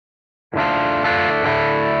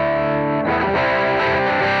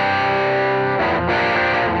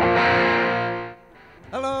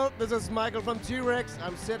this is Michael from T-Rex.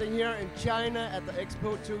 I'm sitting here in China at the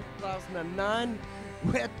Expo 2009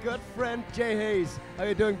 with good friend Jay Hayes. How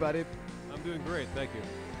you doing, buddy? I'm doing great, thank you.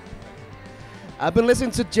 I've been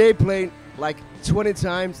listening to Jay play like 20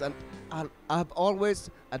 times, and I've always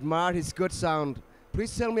admired his good sound.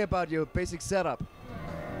 Please tell me about your basic setup.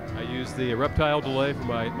 I use the Reptile delay for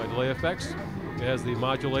my delay effects. It has the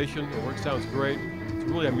modulation, it works, sounds great. It's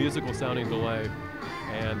really a musical sounding delay,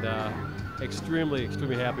 and extremely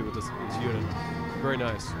happy with this unit. Very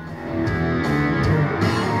nice.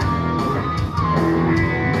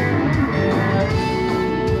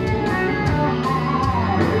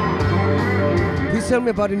 Please tell me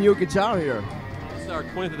about the new guitar here. This is our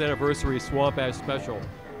 20th anniversary Swamp Ash Special.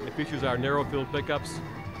 It features our narrow field pickups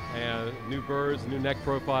and new birds, new neck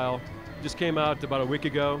profile. Just came out about a week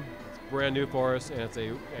ago. It's brand new for us, and it's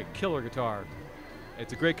a killer guitar.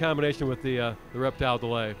 It's a great combination with the Reptile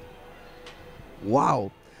delay.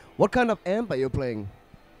 Wow. What kind of amp are you playing?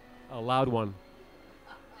 A loud one.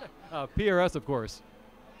 PRS, of course.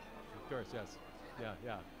 Of course, yes.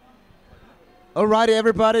 Yeah. Alrighty,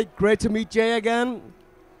 everybody. Great to meet Jay again.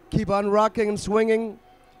 Keep on rocking and swinging.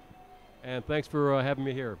 And thanks for having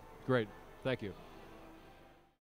me here. Great. Thank you.